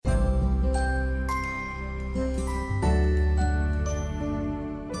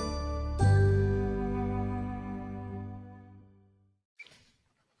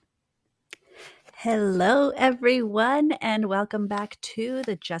Hello, everyone, and welcome back to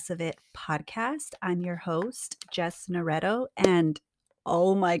the Jess of It podcast. I'm your host, Jess Naretto, and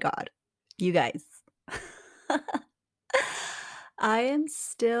oh my God, you guys, I am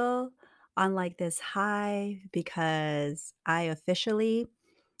still on like this high because I officially,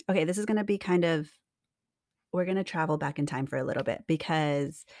 okay, this is going to be we're going to travel back in time for a little bit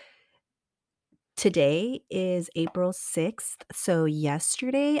because today is April 6th. So,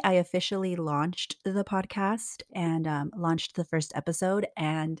 yesterday, I officially launched the podcast and launched the first episode.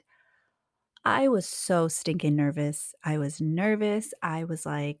 And I was so stinking nervous. I was nervous. I was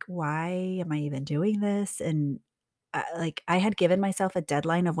like, why am I even doing this? And I had given myself a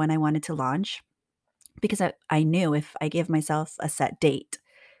deadline of when I wanted to launch because I knew if I give myself a set date,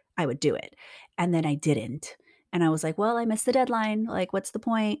 I would do it. And then I didn't. And I was like, well, I missed the deadline. Like, what's the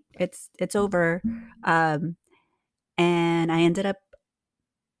point? It's over. Um, and I ended up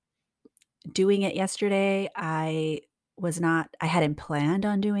doing it yesterday. I hadn't planned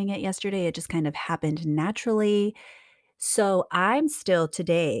on doing it yesterday. It just kind of happened naturally. So I'm still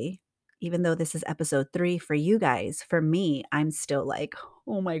today, even though this is episode 3 for you guys, for me, I'm still like,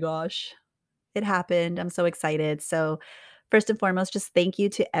 "Oh my gosh, it happened. I'm so excited." So first and foremost, just thank you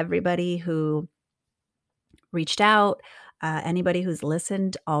to everybody who reached out, anybody who's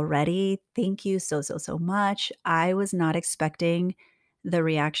listened already. Thank you so, so, so much. I was not expecting the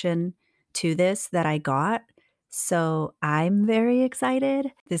reaction to this that I got. So I'm very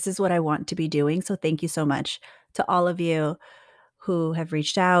excited. This is what I want to be doing. So thank you so much to all of you who have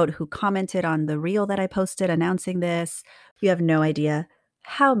reached out, who commented on the reel that I posted announcing this. You have no idea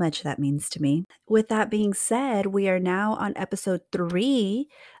how much that means to me. With that being said, we are now on episode 3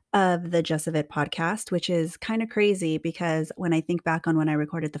 of the Just of It podcast, which is kind of crazy because when I think back on when I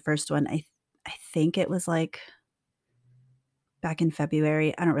recorded the first one, I think it was like back in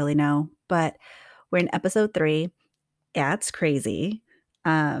February. I don't really know, but we're in episode 3. Yeah, it's crazy.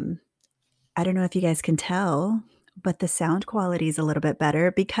 Um, I don't know if you guys can tell, but the sound quality is a little bit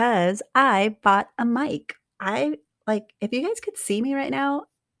better because I bought a mic. If you guys could see me right now,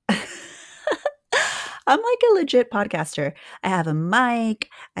 I'm like a legit podcaster. I have a mic,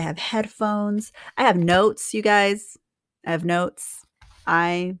 I have headphones, I have notes, you guys. I have notes.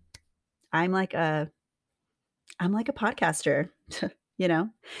 I I'm like a I'm like a podcaster, you know?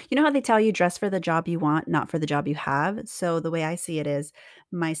 You know how they tell you dress for the job you want, not for the job you have? So the way I see it is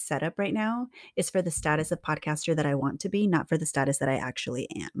my setup right now is for the status of podcaster that I want to be, not for the status that I actually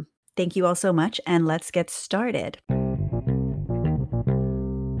am. Thank you all so much, and let's get started.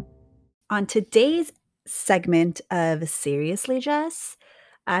 On today's segment of Seriously Jess,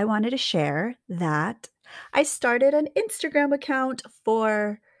 I wanted to share that I started an Instagram account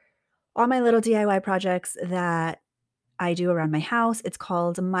for all my little DIY projects that I do around my house. It's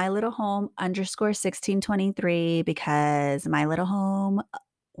called My Little Home _1623 because my little home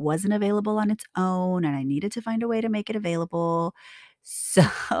wasn't available on its own and I needed to find a way to make it available.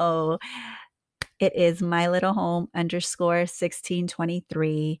 So it is My Little Home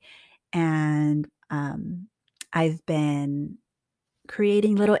 _1623. And I've been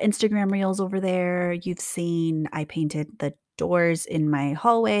creating little Instagram reels over there. You've seen I painted the doors in my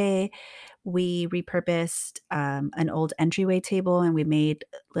hallway. We repurposed an old entryway table and we made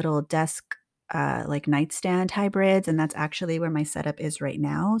little desk like nightstand hybrids, and that's actually where my setup is right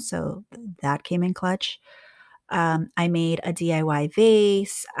now. So that came in clutch. I made a DIY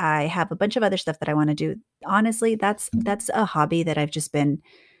vase. I have a bunch of other stuff that I want to do. Honestly, that's a hobby that I've just been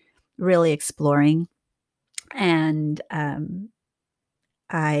really exploring, and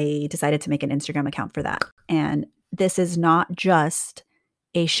I decided to make an Instagram account for that. And this is not just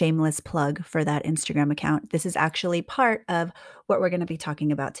a shameless plug for that Instagram account. This is actually part of what we're going to be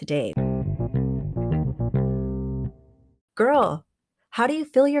talking about today. Girl, how do you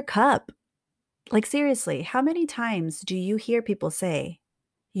fill your cup? Like, seriously, how many times do you hear people say,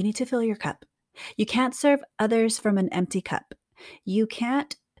 you need to fill your cup? You can't serve others from an empty cup. You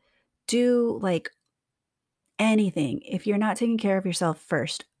can't do like anything if you're not taking care of yourself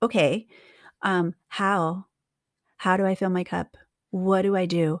first. Okay, how? How do I fill my cup? What do I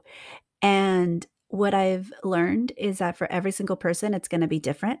do? And what I've learned is that for every single person, it's going to be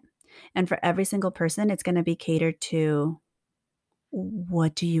different. And for every single person, it's going to be catered to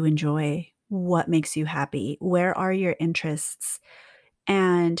what do you enjoy? What makes you happy? Where are your interests?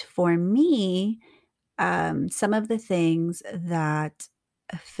 And for me, some of the things that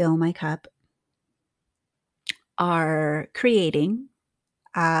fill my cup are creating.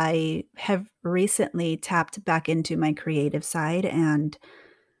 I have recently tapped back into my creative side and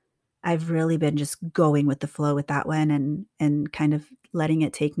I've really been just going with the flow with that one and kind of letting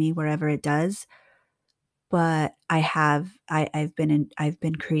it take me wherever it does. but I've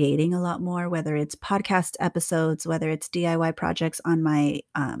been creating a lot more, whether it's podcast episodes, whether it's DIY projects on my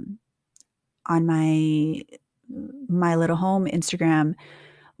little home Instagram,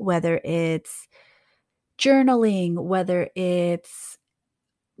 whether it's journaling, whether it's,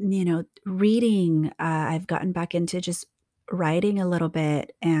 reading. I've gotten back into just writing a little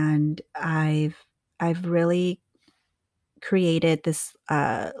bit, and I've really created this,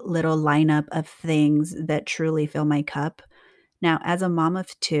 little lineup of things that truly fill my cup. Now, as a mom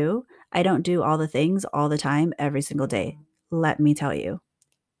of 2, I don't do all the things all the time every single day. Let me tell you.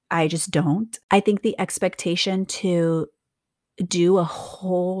 I just don't. I think the expectation to do a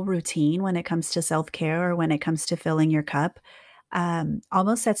whole routine when it comes to self-care or when it comes to filling your cup,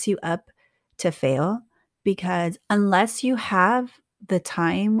 almost sets you up to fail, because unless you have the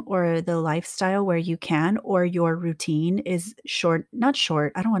time or the lifestyle where you can, or your routine is short, not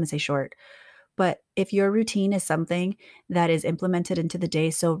short, I don't wanna say short, but if your routine is something that is implemented into the day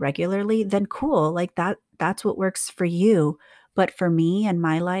so regularly, then cool, like, that's what works for you. But for me and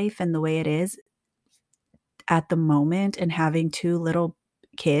my life and the way it is at the moment, and having 2 little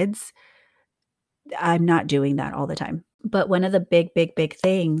kids, I'm not doing that all the time. But one of the big, big, big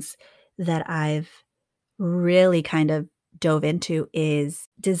things that I've really kind of dove into is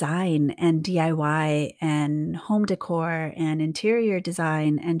design and DIY and home decor and interior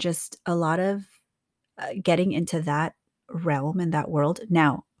design, and just a lot of, getting into that realm and that world.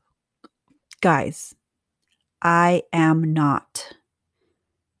 Now, guys, I am not,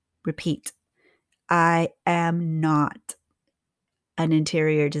 repeat, I am not an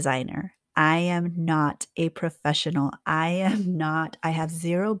interior designer. I am not a professional. I have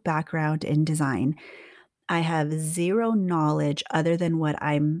 0 background in design. I have 0 knowledge other than what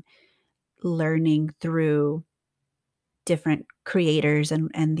I'm learning through different creators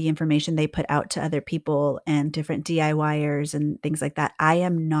and the information they put out to other people and different DIYers and things like that. I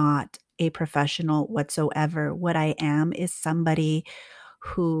am not a professional whatsoever. What I am is somebody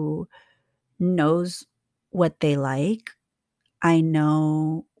who knows what they like. I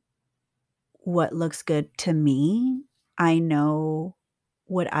know what looks good to me. I know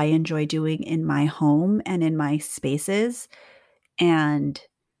what I enjoy doing in my home and in my spaces, and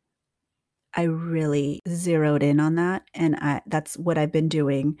I really zeroed in on that, and that's what I've been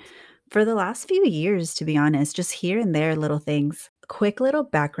doing for the last few years, to be honest, just here and there little things. Quick little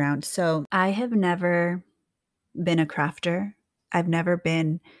background. So, I have never been a crafter. I've never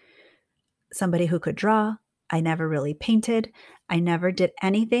been somebody who could draw. I never really painted. I never did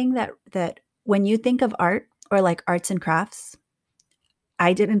anything that when you think of art or, like, arts and crafts,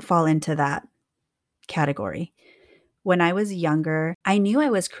 I didn't fall into that category. When I was younger, I knew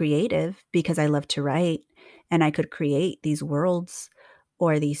I was creative because I loved to write, and I could create these worlds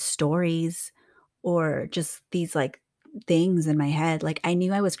or these stories or just these, like, things in my head. Like, I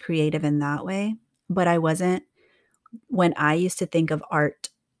knew I was creative in that way, but I wasn't. When I used to think of art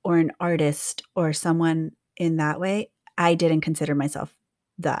or an artist or someone in that way, I didn't consider myself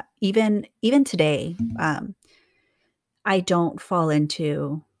that. Even today, I don't fall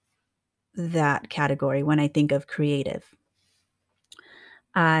into that category when I think of creative.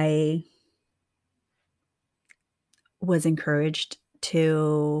 I was encouraged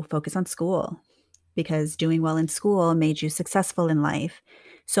to focus on school because doing well in school made you successful in life.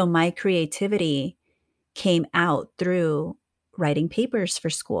 So my creativity came out through writing papers for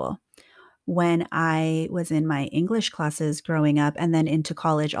school. When I was in my English classes growing up and then into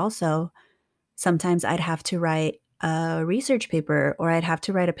college also, sometimes I'd have to write a research paper, or I'd have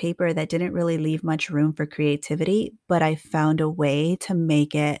to write a paper that didn't really leave much room for creativity, but I found a way to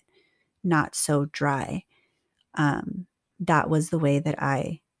make it not so dry. Um, that was the way that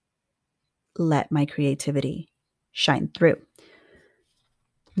I let my creativity shine through.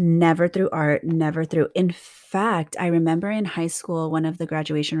 Never through art, never through, in fact, I remember in high school, one of the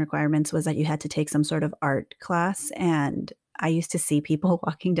graduation requirements was that you had to take some sort of art class, and I used to see people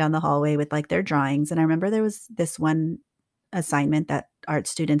walking down the hallway with, like, their drawings, and I remember there was this one assignment that art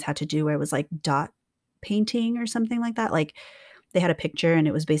students had to do where it was, like, dot painting or something like that, like, they had a picture and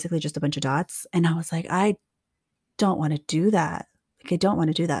it was basically just a bunch of dots, and I was like, "I don't wanna do that. Like, I don't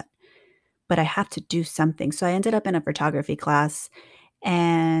wanna do that, but I have to do something." So I ended up in a photography class,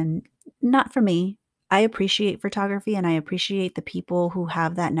 and not for me. I appreciate photography and I appreciate the people who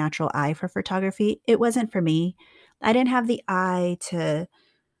have that natural eye for photography. It wasn't for me. I didn't have the eye to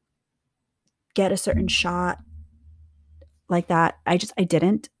get a certain shot like that. I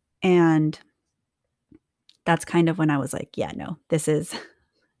didn't, and that's kind of when I was like, "Yeah, no, this is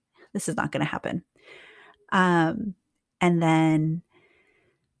this is not gonna happen." Um, and then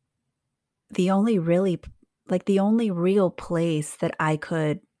the only really like, the only real place that I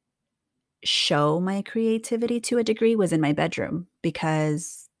could show my creativity to a degree was in my bedroom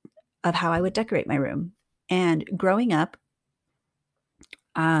because of how I would decorate my room. And growing up,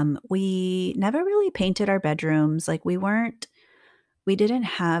 we never really painted our bedrooms, like, we didn't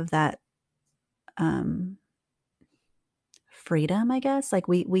have that, um, freedom, I guess, like,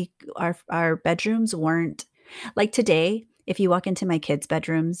 we our bedrooms weren't like, today, if you walk into my kids'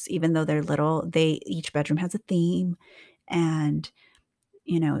 bedrooms, even though they're little, they each bedroom has a theme, and,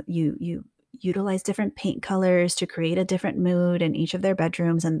 you utilize different paint colors to create a different mood in each of their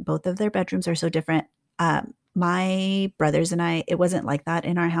bedrooms, and both of their bedrooms are so different. My brothers and I, it wasn't like that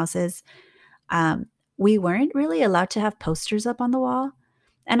in our houses. Um, we weren't really allowed to have posters up on the wall,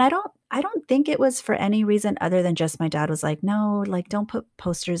 and I don't think it was for any reason other than just my dad was like, "No, like, don't put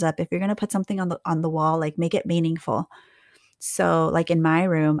posters up. If you're gonna put something on the wall, like, make it meaningful." So, like, in my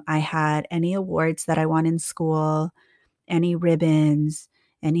room, I had any awards that I won in school, any ribbons,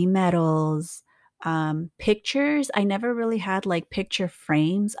 any medals, pictures. I never really had, like, picture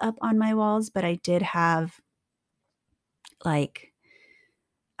frames up on my walls, but I did have, like,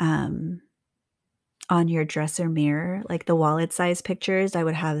 um on your dresser mirror, like the wallet size pictures, I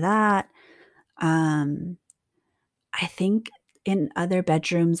would have that. Um, I think in other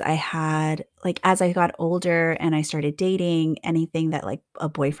bedrooms I had like, as I got older and I started dating, anything that, like, a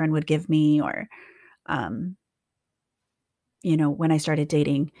boyfriend would give me or, um, when I started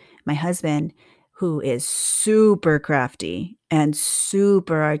dating my husband, who is super crafty and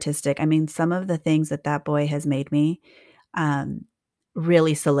super artistic. I mean, some of the things that that boy has made me, um,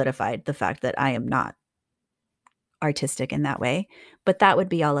 really solidified the fact that I am not artistic in that way, but that would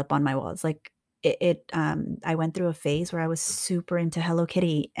be all up on my walls, like, I went through a phase where I was super into Hello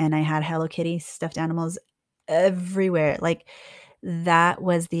Kitty, and I had Hello Kitty stuffed animals everywhere, like, that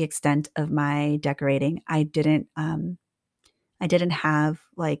was the extent of my decorating. I didn't have,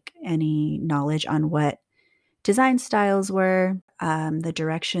 like, any knowledge on what design styles were, the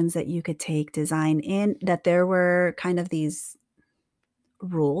directions that you could take design in, that there were kind of these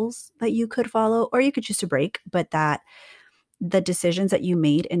rules that you could follow, or you could choose to break, but that the decisions that you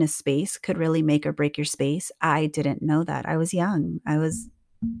made in a space could really make or break your space. I didn't know that. I was young. I was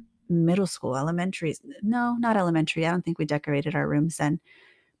middle school, elementary. No, not elementary. I don't think we decorated our rooms then.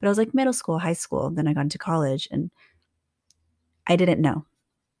 But I was like middle school, high school. Then I got into college and I didn't know.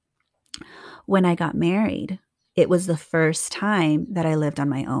 When I got married, it was the first time that I lived on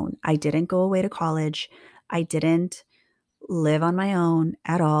my own. I didn't go away to college. I didn't live on my own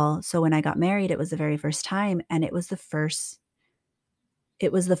at all. So when I got married, it was the very first time and it was the first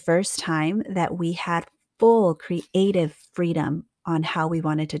time that we had full creative freedom on how we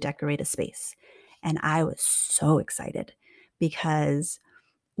wanted to decorate a space, and I was so excited because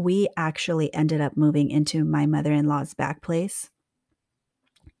we actually ended up moving into my mother-in-law's back place,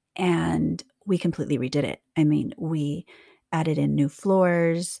 and we completely redid it. I mean, we added in new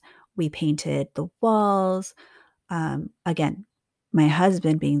floors, we painted the walls, again, my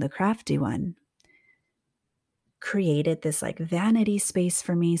husband being the crafty one created this, like, vanity space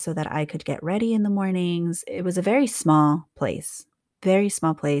for me so that I could get ready in the mornings. It was a very small place,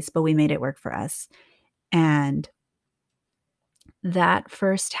 but we made it work for us, and that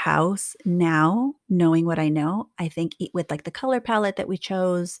first house, now, knowing what I know, I think e with, like, the color palette that we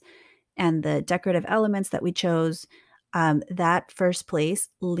chose and the decorative elements that we chose, that first place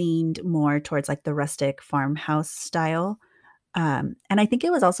leaned more towards, like, the rustic farmhouse style, and I think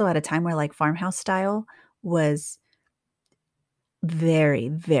it was also at a time where, like, farmhouse style was very,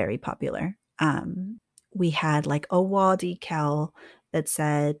 very popular. We had, like, a wall decal that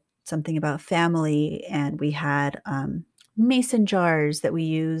said something about family, and we had, mason jars that we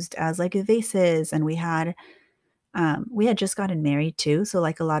used as, like, vases, and we had just gotten married too, so,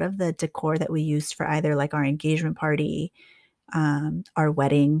 like, a lot of the decor that we used for either, like, our engagement party, our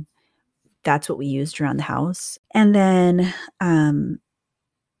wedding, that's what we used around the house. And then,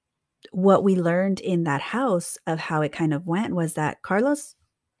 what we learned in that house of how it kind of went was that Carlos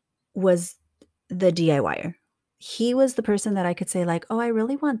was the DIYer. He was the person that I could say like, "Oh, I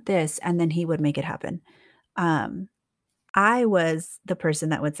really want this," and then he would make it happen. Um, I was the person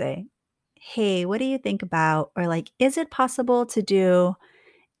that would say, "Hey, what do you think about?" Or like, "Is it possible to do?"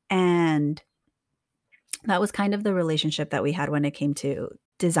 And that was kind of the relationship that we had when it came to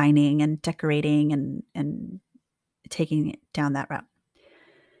designing and decorating and taking it down that route.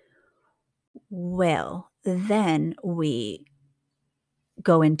 Well, then we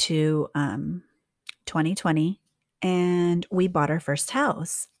go into, 2020, and we bought our first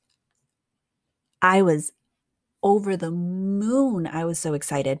house. I was over the moon. I was so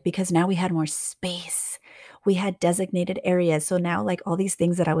excited because now we had more space. We had designated areas. So now, like, all these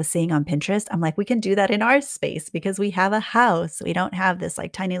things that I was seeing on Pinterest, I'm like, we can do that in our space because we have a house. We don't have this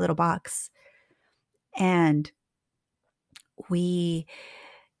like tiny little box. And we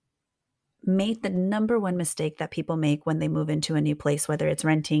made the number one mistake that people make when they move into a new place, whether it's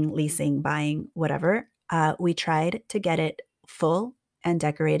renting, leasing, buying, whatever. We tried to get it full and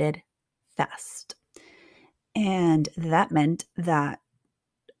decorated fast. And that meant that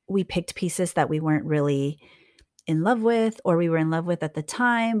we picked pieces that we weren't really in love with, or we were in love with at the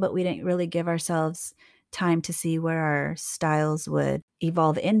time, but we didn't really give ourselves time to see where our styles would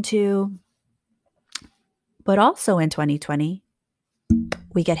evolve into. But also in 2020,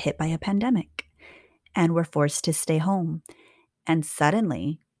 we get hit by a pandemic and we're forced to stay home. And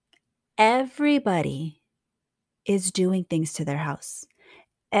suddenly, everybody is doing things to their house.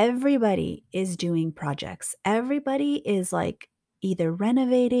 Everybody is doing projects. Everybody is like either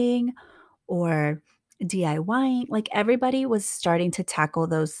renovating or DIYing. Like everybody was starting to tackle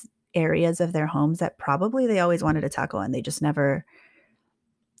those areas of their homes that probably they always wanted to tackle and they just never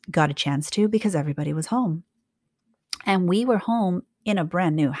got a chance to because everybody was home. And we were home in a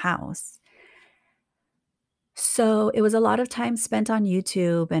brand new house. So it was a lot of time spent on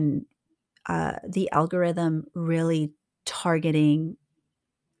YouTube and the algorithm really targeting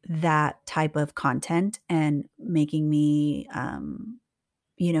that type of content and making me,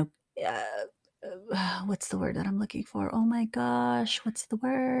 you know, what's the word that I'm looking for? Oh my gosh, what's the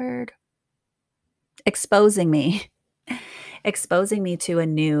word? Exposing me. Exposing me to a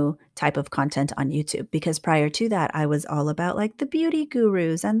new type of content on YouTube because prior to that, I was all about like the beauty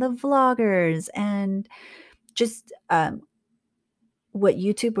gurus and the vloggers and just what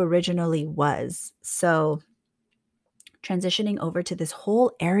YouTube originally was. So transitioning over to this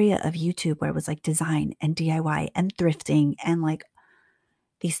whole area of YouTube where it was like design and DIY and thrifting and like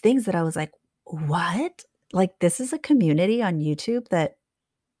these things that I was like, what? Like, this is a community on YouTube that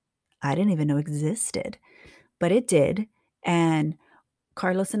I didn't even know existed, but it did. And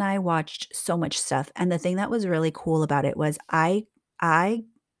Carlos and I watched so much stuff. And the thing that was really cool about it was I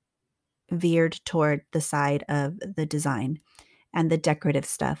veered toward the side of the design and the decorative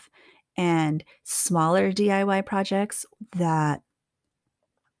stuff and smaller DIY projects that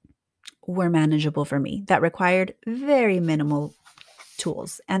were manageable for me, that required very minimal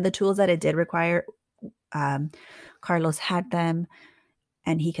tools. And the tools that it did require, Carlos had them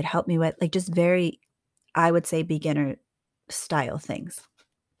and he could help me with, like, just very, I would say, beginner style things.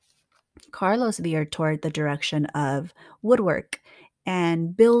 Carlos veered toward the direction of woodwork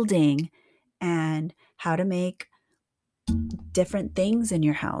and building and how to make different things in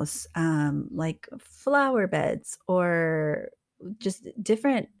your house, like flower beds or just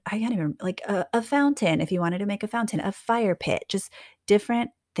different, I can't even, like a fountain, if you wanted to make a fountain, a fire pit, just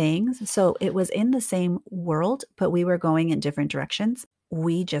different things. So it was in the same world, but we were going in different directions.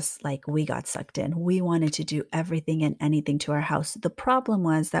 We just like, we got sucked in. We wanted to do everything and anything to our house. The problem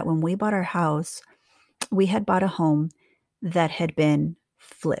was that when we bought our house, we had bought a home that had been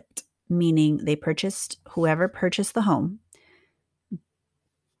flipped, meaning whoever purchased the home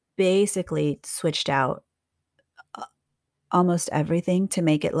basically switched out almost everything to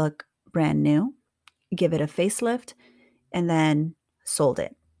make it look brand new, give it a facelift, and then sold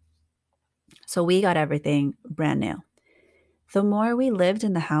it. So we got everything brand new. The more we lived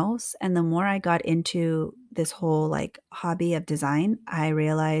in the house and the more I got into this whole like hobby of design, I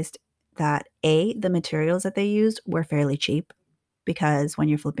realized that the materials that they used were fairly cheap because when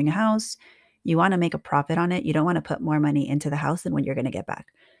you're flipping a house, you want to make a profit on it. You don't want to put more money into the house than what you're going to get back.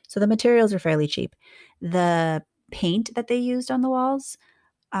 So the materials are fairly cheap. The paint that they used on the walls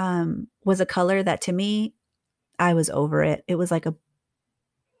was a color that to me, I was over it. It was like a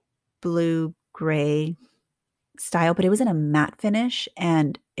blue gray style, but it was in a matte finish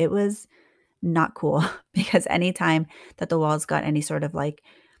and it was not cool because anytime that the walls got any sort of like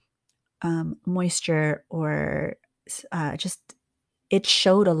moisture or just it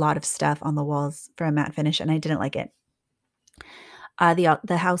showed a lot of stuff on the walls for a matte finish and I didn't like it.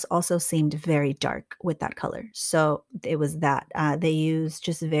 The house also seemed very dark with that color. So it was that. They used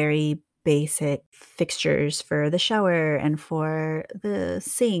just very basic fixtures for the shower and for the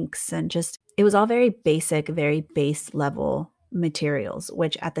sinks and just it was all very basic, very base level materials,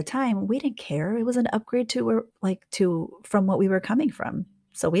 which at the time we didn't care. It was an upgrade to from what we were coming from.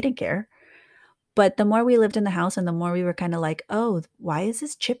 So we didn't care. But the more we lived in the house and the more we were kinda like, "Oh, why is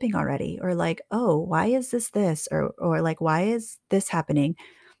this chipping already?" Or like, "Oh, why is this?" Or like, "Why is this happening?"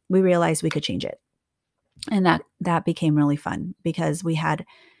 We realized we could change it. And that became really fun because we had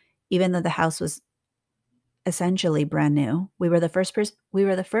even though the house was essentially brand new. We were the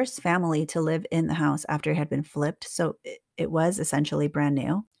first family to live in the house after it had been flipped, so it was essentially brand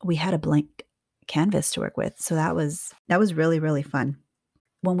new. We had a blank canvas to work with, so that was really, really fun.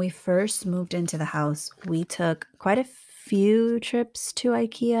 When we first moved into the house, we took quite a few trips to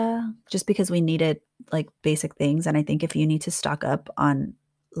IKEA just because we needed, like, basic things, and I think if you need to stock up on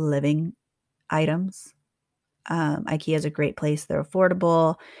living items, IKEA is a great place. They're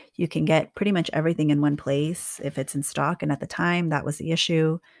affordable. You can get pretty much everything in one place if it's in stock, and at the time, that was the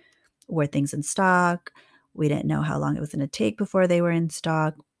issue. Were things in stock? We didn't know how long it was gonna take before they were in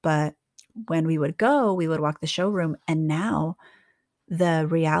stock, but when we would go, we would walk the showroom, and now the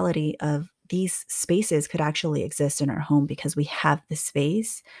reality of these spaces could actually exist in our home because we have the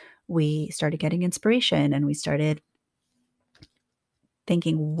space. We started getting inspiration and we started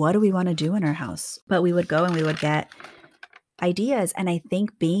thinking, what do we want to do in our house? But we would go and we would get ideas. And I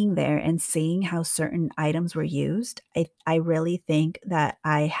think being there and seeing how certain items were used, I really think that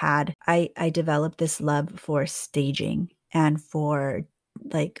I developed this love for staging and for,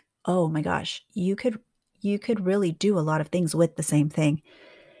 like, oh my gosh, you could really do a lot of things with the same thing.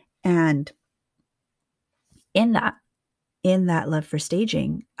 And in that in that love for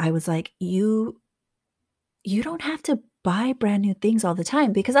staging, I was like, you don't have to buy brand new things all the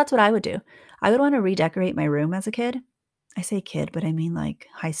time because that's what I would do. I would wanna redecorate my room as a kid. I say kid, but I mean, like,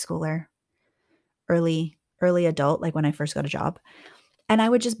 high schooler, early adult, like, when I first got a job, and I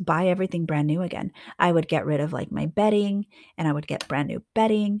would just buy everything brand new again. I would get rid of, like, my bedding, and I would get brand new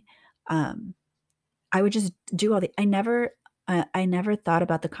bedding. Um, I would just do all the I never thought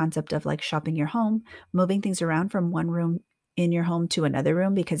about the concept of, like, shopping your home, moving things around from one room in your home to another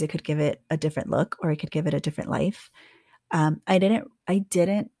room because it could give it a different look or it could give it a different life. I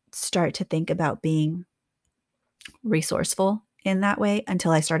didn't start to think about being resourceful in that way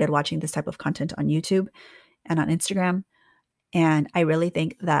until I started watching this type of content on YouTube and on Instagram, and I really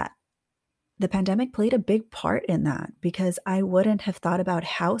think that the pandemic played a big part in that because I wouldn't have thought about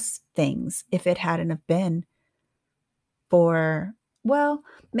house things if it hadn't have been for, well,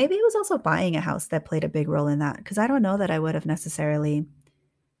 maybe it was also buying a house that played a big role in that because I don't know that I would have necessarily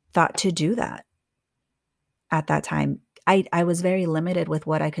thought to do that at that time. I was very limited with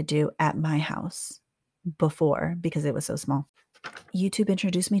what I could do at my house before because it was so small. YouTube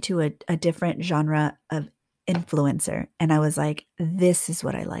introduced me to a different genre of influencer, and I was like, "This is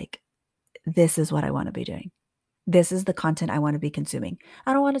what I like. This is what I wanna be doing. This is the content I wanna be consuming.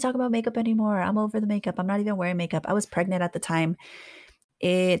 I don't wanna talk about makeup anymore. I'm over the makeup. I'm not even wearing makeup." I was pregnant at the time.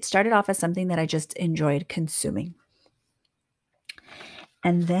 It started off as something that I just enjoyed consuming.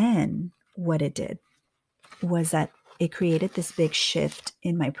 And then what it did was that it created this big shift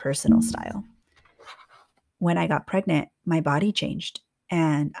in my personal style. When I got pregnant, my body changed,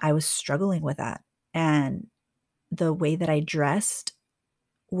 and I was struggling with that, and the way that I dressed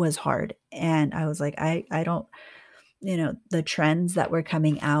was hard, and I was like, I don't, the trends that were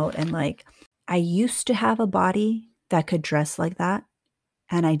coming out and, like, I used to have a body that could dress like that,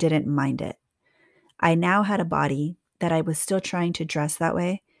 and I didn't mind it. I now had a body that I was still trying to dress that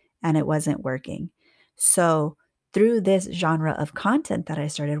way, and it wasn't working. So, through this genre of content that I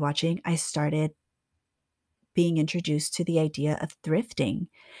started watching, I started being introduced to the idea of thrifting,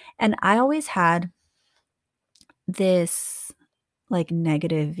 and I always had this, like,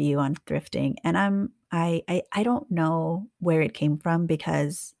 negative view on thrifting, and I don't know where it came from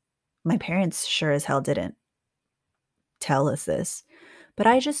because my parents sure as hell didn't tell us this, but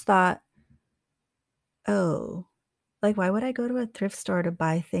I just thought, "Oh, like, why would I go to a thrift store to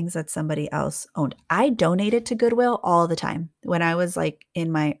buy things that somebody else owned?" I donated to Goodwill all the time when I was, like,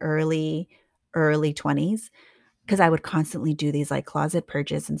 in my early 20s, because I would constantly do these, like, closet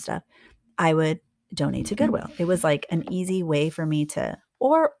purges and stuff. I would donate to Goodwill. It was, like, an easy way for me to,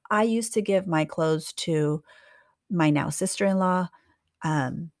 or I used to give my clothes to my now sister-in-law.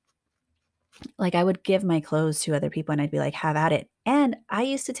 um, like, I would give my clothes to other people and I'd be like, "Have at it." And I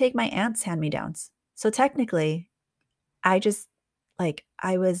used to take my aunt's hand-me-downs. So technically, I just, like,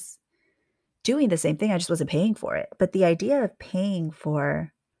 I was doing the same thing, I just wasn't paying for it. But the idea of paying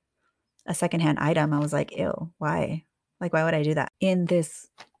for a secondhand item, I was like, "Ew, why?" Like, why would I do that? In this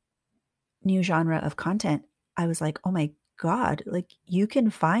new genre of content, I was like, "Oh my god, like, you can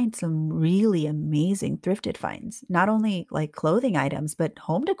find some really amazing thrifted finds, not only, like, clothing items, but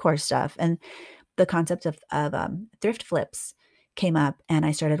home decor stuff," and the concept of thrift flips came up, and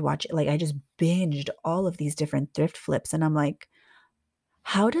I started watching, like, I just binged all of these different thrift flips, and I'm like,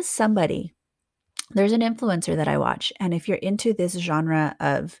 "How does somebody" there's an influencer that I watch, and if you're into this genre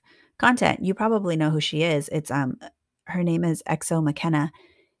of content, you probably know who she is. It's, her name is Exo McKenna,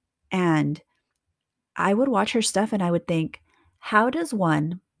 and I would watch her stuff and I would think, how does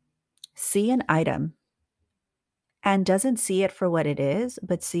one see an item and doesn't see it for what it is,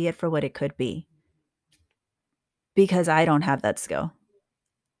 but see it for what it could be? Because I don't have that skill.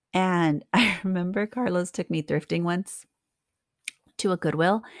 And I remember Carlos took me thrifting once to a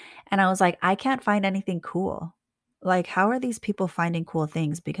Goodwill, and I was like, "I can't find anything cool. Like, how are these people finding cool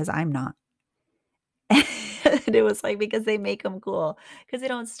things? Because I'm not." And it was like, because they make them cool, because they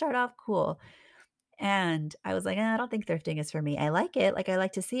don't start off cool. And I was like, I don't think thrifting is for me. I like it, like, I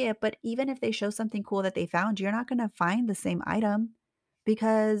like to see it, but even if they show something cool that they found, you're not gonna find the same item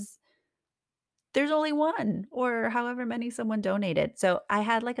because there's only one or however many someone donated. So, I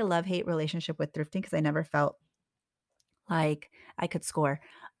had, like, a love-hate relationship with thrifting because I never felt like I could score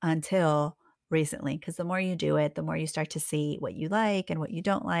until recently. Because the more you do it, the more you start to see what you like and what you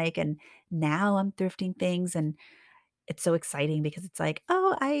don't like, and now I'm thrifting things, and it's so exciting because it's like,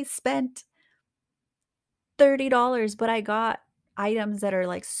 "Oh, I spent $30, but I got items that are,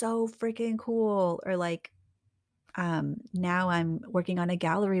 like, so freaking cool," or, like, now I'm working on a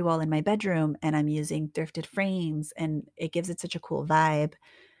gallery wall in my bedroom, and I'm using thrifted frames, and it gives it such a cool vibe.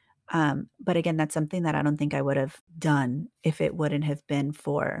 But again, that's something that I don't think I would have done if it wouldn't have been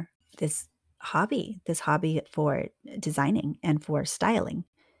for this this hobby for designing and for styling.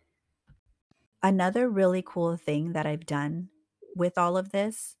 Another really cool thing that I've done with all of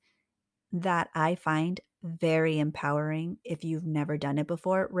this that I find very empowering if you've never done it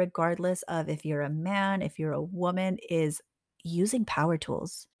before, regardless of if you're a man, if you're a woman, is using power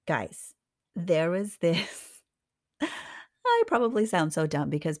tools. Guys, there was this I probably sound so dumb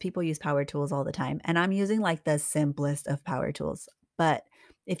because people use power tools all the time, and I'm using, like, the simplest of power tools, but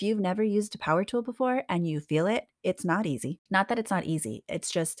if you've never used a power tool before and you feel it, it's not easy. Not that it's not easy,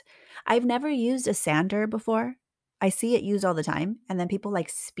 it's just I've never used a sander before. I see it used all the time, and then people, like,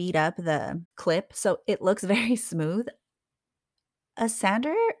 speed up the clip so it looks very smooth. A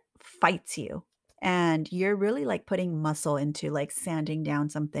sander fights you, and you're really, like, putting muscle into, like, sanding down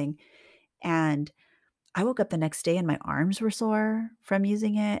something, and I woke up the next day and my arms were sore from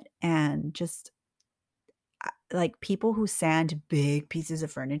using it, and just, like, people who sand big pieces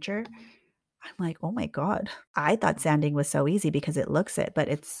of furniture, I'm like, "Oh my god." I thought sanding was so easy because it looks it, but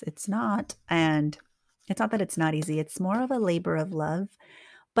it's not, and it's not that it's not easy, it's more of a labor of love,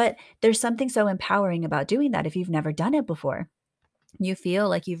 but there's something so empowering about doing that if you've never done it before. You feel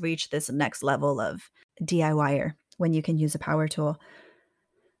like you've reached this next level of DIYer when you can use a power tool.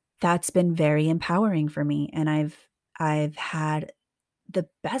 That's been very empowering for me, and I've had the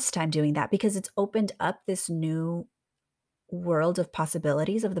best time doing that because it's opened up this new world of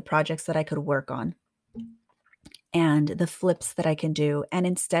possibilities of the projects that I could work on and the flips that I can do. And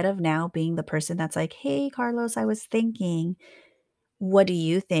instead of now being the person that's like, "Hey, Carlos, I was thinking, what do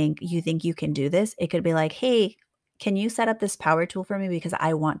you think? You think you can do this?" It could be like, "Hey, can you set up this power tool for me because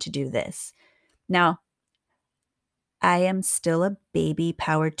I want to do this." Now, I am still a baby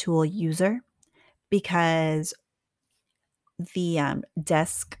power tool user because the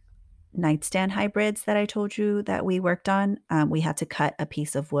desk nightstand hybrids that I told you that we worked on, we had to cut a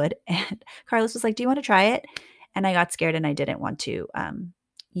piece of wood, and Carlos was like, "Do you wanna try it?" And I got scared and I didn't want to,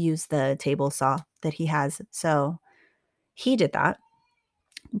 use the table saw that he has, so he did that.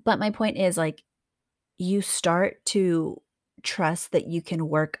 But my point is, like, you start to trust that you can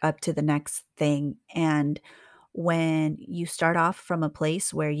work up to the next thing, and when you start off from a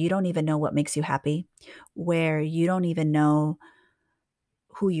place where you don't even know what makes you happy, where you don't even know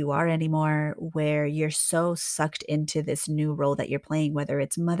who you are anymore, where you're so sucked into this new role that you're playing, whether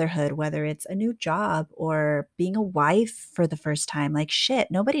it's motherhood, whether it's a new job, or being a wife for the first time. Like,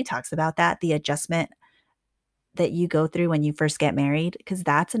 shit, nobody talks about that, the adjustment that you go through when you first get married, because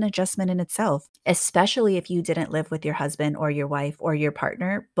that's an adjustment in itself, especially if you didn't live with your husband or your wife or your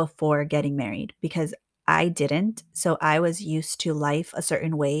partner before getting married, because I didn't. So I was used to life a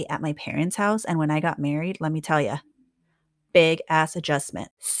certain way at my parents' house. And when I got married, let me tell you, big ass adjustment.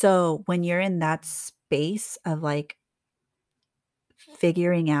 So when you're in that space of, like,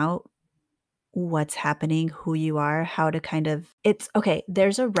 figuring out what's happening, who you are, how to kind of it's okay,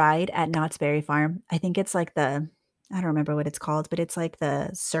 there's a ride at Knott's Berry Farm. I think it's like the I don't remember what it's called, but it's like the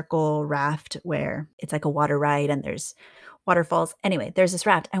circle raft where it's like a water ride and there's waterfalls. Anyway, there's this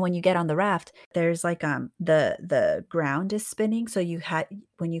raft, and when you get on the raft, there's like, the ground is spinning, so you had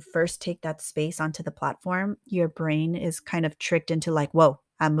when you first take that space onto the platform, your brain is kind of tricked into like, "Whoa,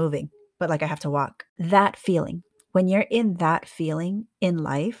 I'm moving, but, like, I have to walk." That feeling, when you're in that feeling in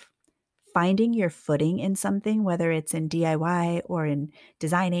life, finding your footing in something, whether it's in DIY or in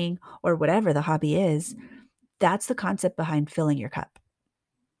designing or whatever the hobby is, that's the concept behind filling your cup.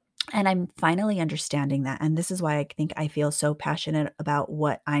 And I'm finally understanding that, and this is why I think I feel so passionate about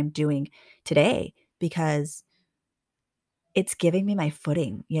what I'm doing today, because it's giving me my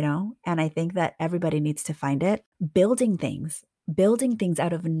footing, you know? And I think that everybody needs to find it. Building things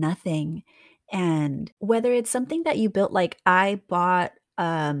out of nothing. And whether it's something that you built, like I bought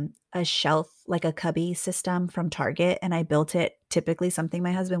a shelf, like a cubby system from Target, and I built it, typically something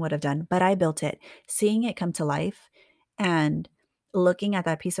my husband would have done, but I built it. Seeing it come to life and looking at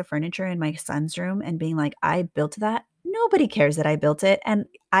that piece of furniture in my son's room and being like, I built that. Nobody cares that I built it. And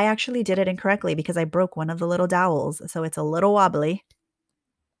I actually did it incorrectly because I broke one of the little dowels, so it's a little wobbly,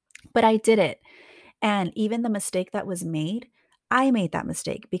 but I did it. And even the mistake that was made, I made that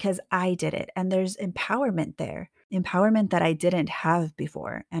mistake because I did it. And there's empowerment there, empowerment that I didn't have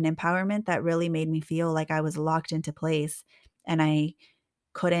before, and empowerment that really made me feel like I was locked into place and I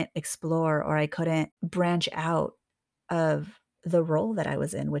couldn't explore or I couldn't branch out of the role that I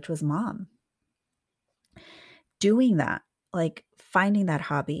was in, which was mom. Doing that, like finding that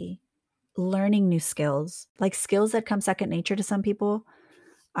hobby, learning new skills, like skills that come second nature to some people,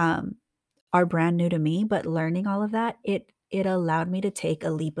 um, are brand new to me, but learning all of that, it allowed me to take a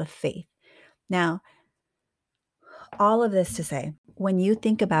leap of faith. Now, all of this to say, when you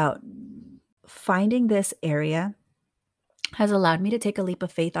think about finding this area has allowed me to take a leap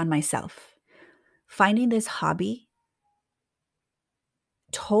of faith on myself. Finding this hobby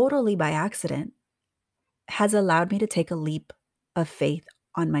totally by accident has allowed me to take a leap of faith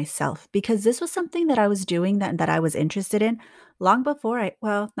on myself, because this was something that I was doing that I was interested in long before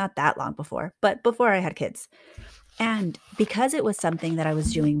well, not that long before, but before I had kids. And because it was something that I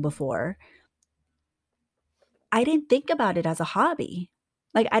was doing before, I didn't think about it as a hobby.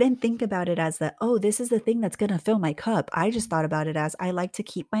 Like, I didn't think about it as the, "Oh, this is the thing that's gonna fill my cup." I just thought about it as, I like to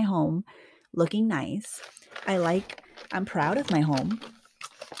keep my home looking nice. I'm proud of my home.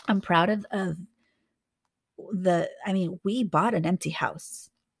 I'm proud of I mean, we bought an empty house.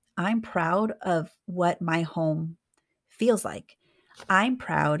 I'm proud of what my home feels like. I'm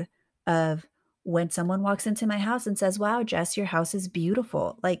proud of when someone walks into my house and says, "Wow, Jess, your house is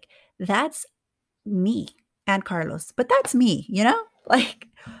beautiful." Like, that's me and Carlos, but that's me, you know? Like,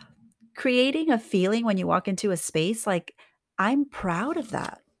 creating a feeling when you walk into a space, like, I'm proud of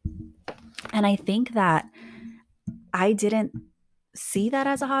that. And I think that I didn't see that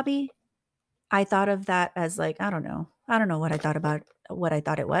as a hobby. I thought of that as like, I don't know. I don't know what I thought about what I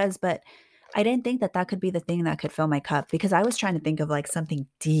thought it was, but I didn't think that that could be the thing that could fill my cup, because I was trying to think of like something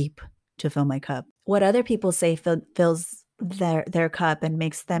deep to fill my cup. What other people say fills their cup and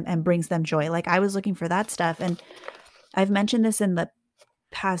makes them and brings them joy. Like, I was looking for that stuff, and I've mentioned this in the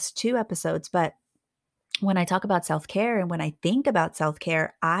past 2 episodes, but when I talk about self-care and when I think about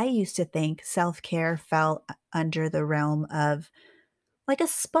self-care, I used to think self-care fell under the realm of like a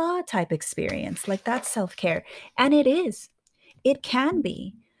spa type experience, like that's self-care, and it is. It can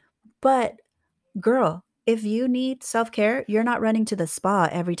be, but girl, if you need self-care, you're not running to the spa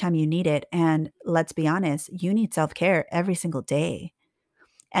every time you need it, and let's be honest, you need self-care every single day,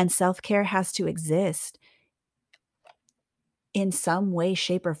 and self-care has to exist in some way,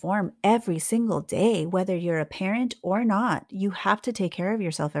 shape, or form every single day, whether you're a parent or not. You have to take care of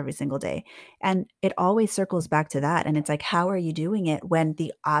yourself every single day. And it always circles back to that. And it's like, how are you doing it when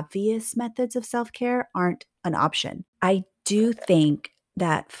the obvious methods of self care aren't an option? I do think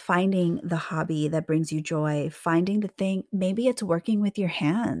that finding the hobby that brings you joy, finding the thing, maybe it's working with your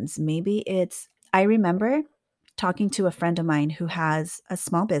hands, I remember talking to a friend of mine who has a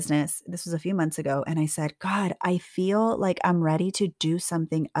small business. This was a few months ago. And I said, God, I feel like I'm ready to do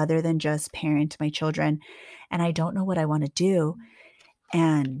something other than just parent my children. And I don't know what I want to do.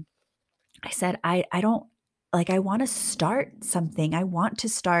 And I said, I don't like, I want to start something. I want to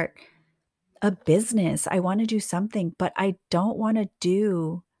start a business. I want to do something, but I don't want to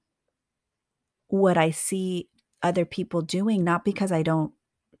do what I see other people doing, not because I don't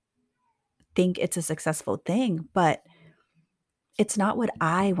think it's a successful thing, but it's not what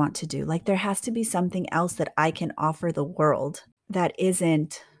I want to do. Like, there has to be something else that I can offer the world that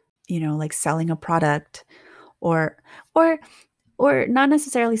isn't, like selling a product, or or or not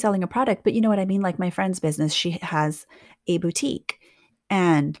necessarily selling a product, but you know what I mean? Like my friend's business, she has a boutique.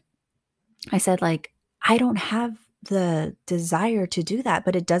 And I said, like, I don't have the desire to do that,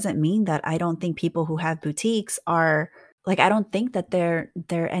 but it doesn't mean that I don't think people who have boutiques are like, I don't think that they're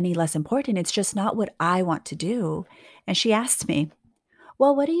any less important. It's just not what I want to do. And she asked me,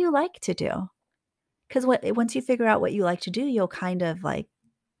 well, what do you like to do? Because once you figure out what you like to do, you'll kind of like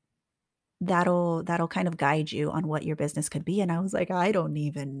that'll kind of guide you on what your business could be. And I was like, I don't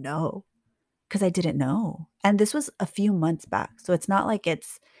even know, because I didn't know. And this was a few months back. So it's not like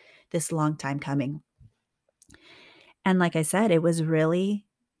it's this long time coming. And like I said, it was really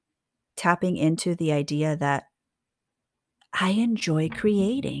tapping into the idea that I enjoy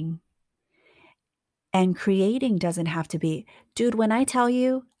creating. And creating doesn't have to be, dude, when I tell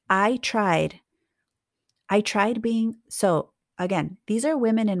you I tried being so again, these are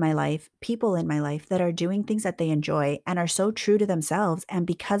women in my life, people in my life that are doing things that they enjoy and are so true to themselves. And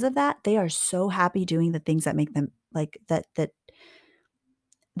because of that, they are so happy doing the things that make them like that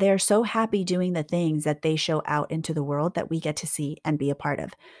they're so happy doing the things that they show out into the world that we get to see and be a part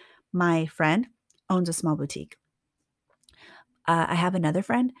of. My friend owns a small boutique. I have another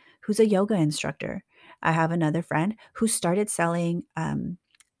friend who's a yoga instructor. I have another friend who started selling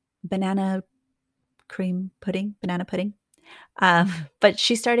banana banana pudding. But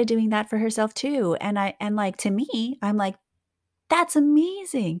she started doing that for herself too. And like to me, I'm like, that's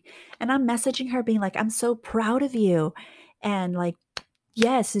amazing. And I'm messaging her being like, I'm so proud of you. And like,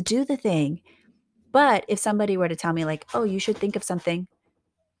 yes, do the thing. But if somebody were to tell me like, oh, you should think of something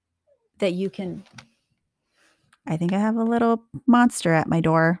that you can, I think I have a little monster at my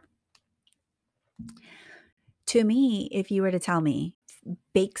door. To me, if you were to tell me,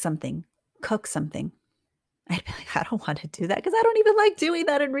 bake something, cook something, I'd be like, I don't want to do that because I don't even like doing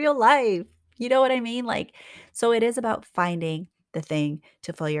that in real life. You know what I mean? Like, so it is about finding the thing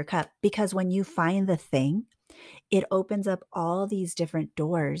to fill your cup because when you find the thing, it opens up all these different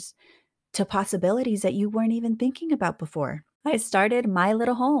doors to possibilities that you weren't even thinking about before. I started my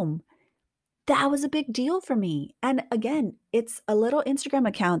little home. That was a big deal for me. And again, it's a little Instagram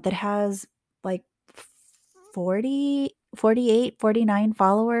account that has like 40, 48, 49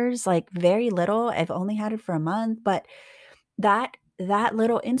 followers, like very little. I've only had it for a month, but that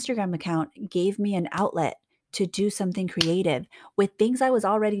little Instagram account gave me an outlet to do something creative with things I was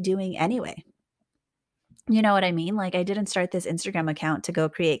already doing anyway. You know what I mean? Like I didn't start this Instagram account to go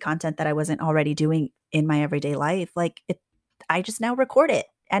create content that I wasn't already doing in my everyday life. Like it I just now record it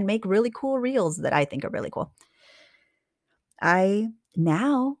and make really cool reels that I think are really cool. I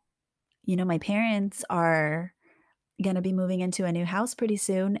now, my parents are going to be moving into a new house pretty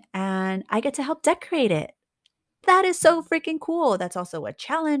soon and I get to help decorate it. That is so freaking cool. That's also a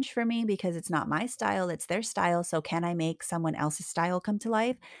challenge for me because it's not my style, it's their style. So can I make someone else's style come to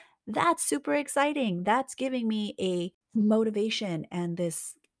life? That's super exciting. That's giving me a motivation and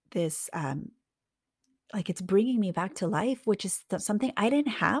this like it's bringing me back to life, which is something I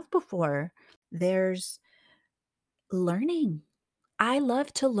didn't have before. There's learning. I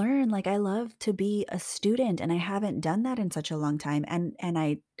love to learn, like, I love to be a student, and I haven't done that in such a long time, and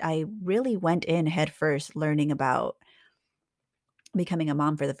I really went in headfirst learning about becoming a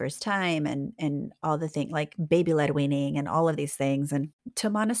mom for the first time and all the thing like baby-led weaning and all of these things, and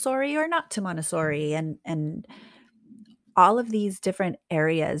to Montessori or not to Montessori, and all of these different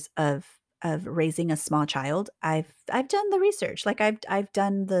areas of raising a small child. I've done the research, like, I've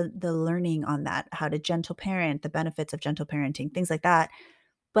done the learning on that, how to gentle parent, the benefits of gentle parenting, things like that.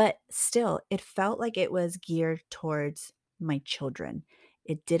 But still, it felt like it was geared towards my children.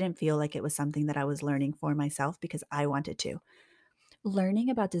 It didn't feel like it was something that I was learning for myself because I wanted to. Learning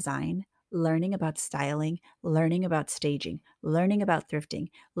about design, learning about styling, learning about staging, learning about thrifting,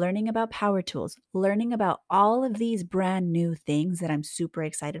 learning about power tools, learning about all of these brand new things that I'm super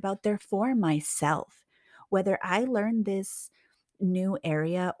excited about, they're for myself. Whether I learn this new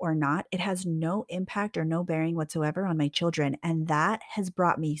area or not, it has no impact or no bearing whatsoever on my children. And that has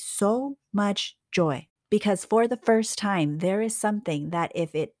brought me so much joy because for the first time, there is something that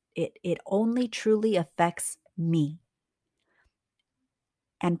if it only truly affects me.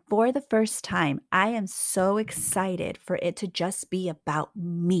 And for the first time, I am so excited for it to just be about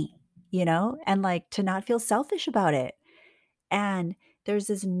me, and like to not feel selfish about it. And there's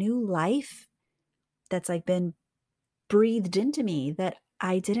this new life that's like been breathed into me that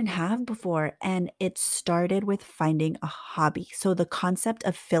I didn't have before. And it started with finding a hobby. So the concept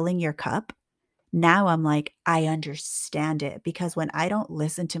of filling your cup, now I'm like, I understand it because when I don't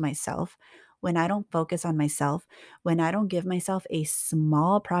listen to myself, when I don't focus on myself, when I don't give myself a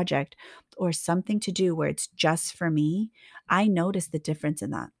small project or something to do where it's just for me, I notice the difference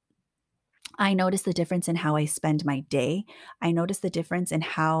in that. I notice the difference in how I spend my day. I notice the difference in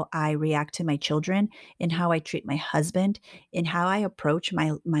how I react to my children, in how I treat my husband, in how I approach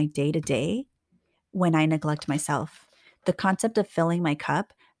my day to day when I neglect myself. The concept of filling my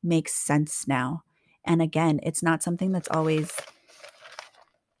cup makes sense now. And again, it's not something that's always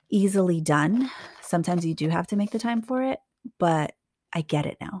easily done. Sometimes you do have to make the time for it, but I get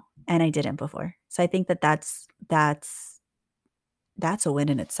it now and I didn't before. So I think that that's a win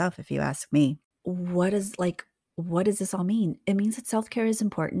in itself if you ask me. What does this all mean? It means that self-care is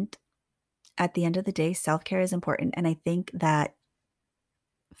important. at the end of the day, self-care is important, and I think that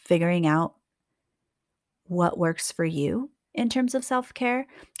figuring out what works for you in terms of self-care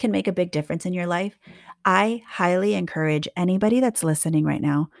can make a big difference in your life. I highly encourage anybody that's listening right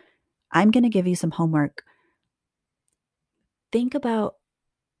now, I'm gonna give you some homework. Think about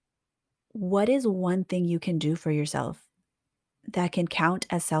what is one thing you can do for yourself that can count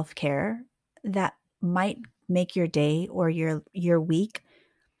as self-care that might make your day or your week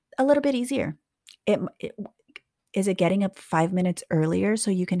a little bit easier. It is it getting up 5 minutes earlier so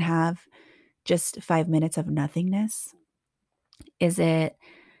you can have just 5 minutes of nothingness? Is it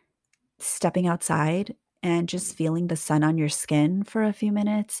stepping outside and just feeling the sun on your skin for a few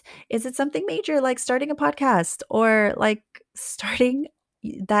minutes? Is it something major like starting a podcast or like starting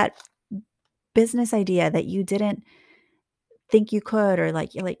that business idea that you didn't think you could, or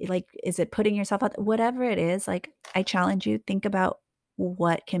like is it putting yourself out, whatever it is, like I challenge you, think about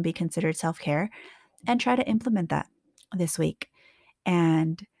what can be considered self-care and try to implement that this week,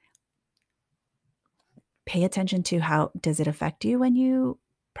 and pay attention to how does it affect you when you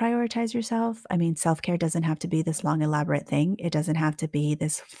prioritize yourself. I mean, self-care doesn't have to be this long elaborate thing. It doesn't have to be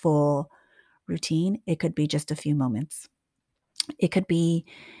this full routine. It could be just a few moments. It could be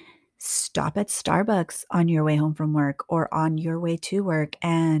stop at Starbucks on your way home from work or on your way to work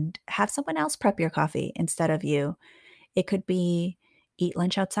and have someone else prep your coffee instead of you. It could be eat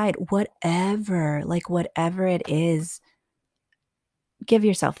lunch outside, whatever, like whatever it is, give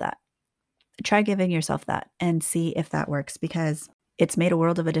yourself that. Try giving yourself that and see if that works because it's made a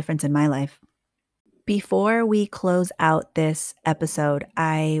world of a difference in my life. Before we close out this episode,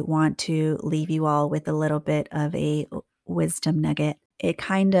 I want to leave you all with a little bit of a wisdom nugget. It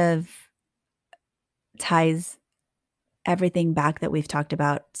kind of ties everything back that we've talked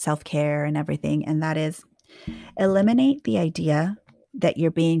about, self-care and everything, and that is eliminate the idea that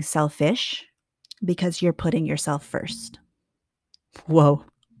you're being selfish because you're putting yourself first. Whoa,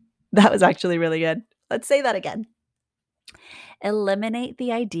 that was actually really good. Let's say that again. Eliminate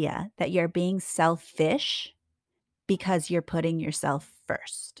the idea that you're being selfish because you're putting yourself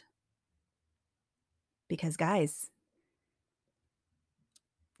first. Because, guys,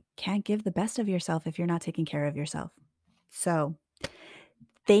 can't give the best of yourself if you're not taking care of yourself. So,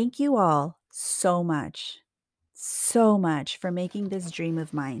 thank you all so much for making this dream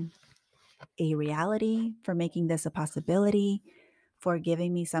of mine a reality, for making this a possibility, for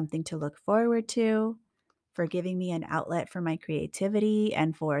giving me something to look forward to, for giving me an outlet for my creativity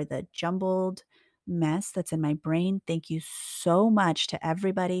and for the jumbled mess that's in my brain. Thank you so much to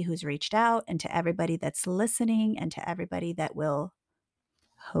everybody who's reached out and to everybody that's listening and to everybody that will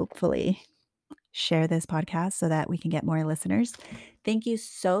hopefully share this podcast so that we can get more listeners. Thank you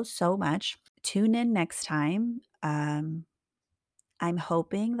so much. Tune in next time. I'm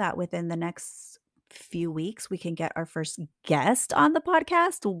hoping that within the next few weeks, we can get our first guest on the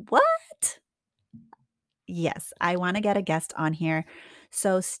podcast. What? Yes, I want to get a guest on here.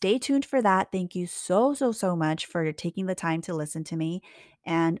 So stay tuned for that. Thank you so much for taking the time to listen to me.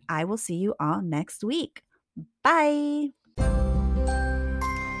 And I will see you all next week. Bye.